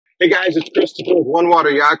Hey guys, it's Christopher with One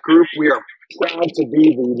Water Yacht Group. We are proud to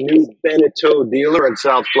be the new Beneteau dealer in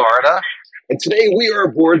South Florida. And today we are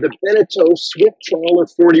aboard the Beneteau Swift Trawler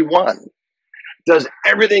 41. Does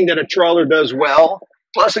everything that a trawler does well,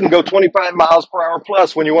 plus it can go 25 miles per hour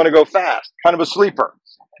plus when you want to go fast. Kind of a sleeper.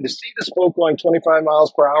 And to see this boat going 25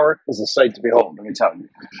 miles per hour is a sight to behold, let me tell you.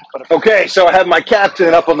 Okay, so I have my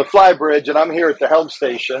captain up on the fly bridge and I'm here at the helm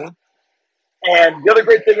station. And the other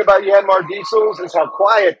great thing about Yanmar diesels is how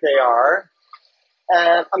quiet they are.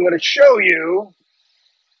 And I'm going to show you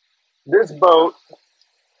this boat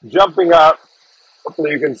jumping up.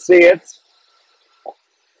 Hopefully you can see it.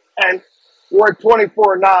 And we're at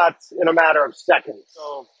 24 knots in a matter of seconds.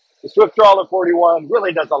 So the Swift Trawler 41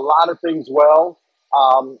 really does a lot of things well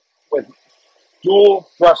with dual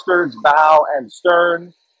thrusters, bow and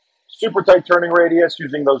stern, super tight turning radius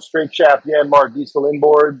using those straight shaft Yanmar diesel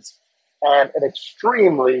inboards, and an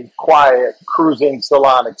extremely quiet cruising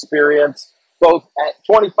salon experience, both at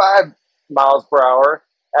 25 miles per hour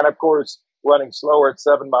and, of course, running slower at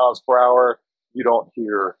 7 miles per hour. You don't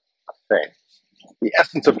hear a thing. The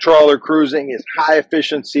essence of trawler cruising is high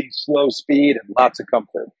efficiency, slow speed, and lots of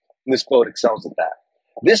comfort. And this boat excels at that.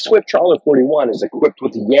 This Swift Trawler 41 is equipped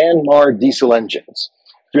with Yanmar diesel engines.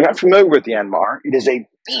 If you're not familiar with Yanmar, it is a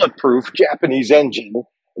bulletproof Japanese engine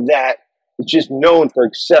that is just known for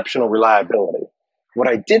exceptional reliability. What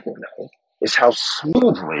I didn't know is how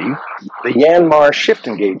smoothly the Yanmar shift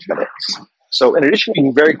engagement is. So in addition to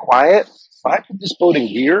being very quiet, if I put this boat in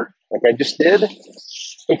gear, like I just did,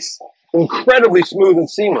 it's incredibly smooth and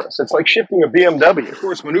seamless. It's like shifting a BMW. Of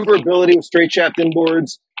course, maneuverability with straight shaft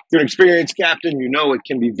inboards. If you're an experienced captain, you know it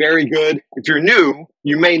can be very good. If you're new,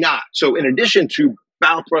 you may not. So in addition to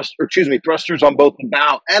thrusters on both the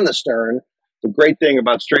bow and the stern, the great thing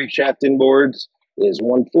about straight shaft inboards is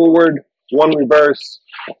one forward, one reverse,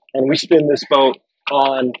 and we spin this boat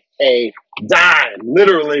on a dime,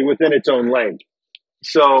 literally within its own length.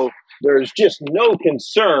 So there's just no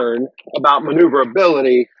concern about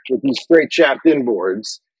maneuverability with these straight shaft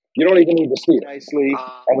inboards. You don't even need to see it nicely.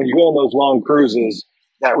 And when you go on those long cruises,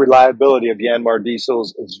 that reliability of Yanmar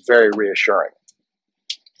diesels is very reassuring.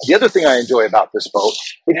 The other thing I enjoy about this boat,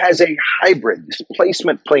 it has a hybrid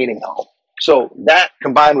displacement planing hull. So that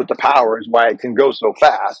combined with the power is why it can go so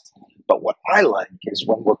fast. But what I like is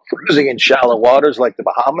when we're cruising in shallow waters like the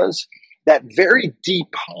Bahamas, that very deep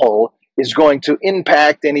hull is going to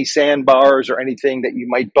impact any sandbars or anything that you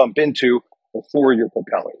might bump into before your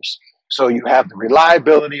propellers. So you have the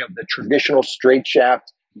reliability of the traditional straight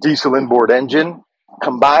shaft diesel inboard engine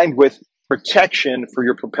combined with protection for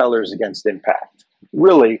your propellers against impact.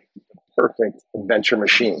 Really perfect adventure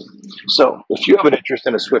machine. So if you have an interest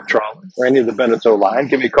in a Swift Trawler or any of the Beneteau line,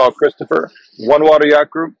 give me a call, Christopher, One Water Yacht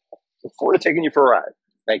Group. Look forward to taking you for a ride.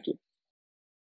 Thank you.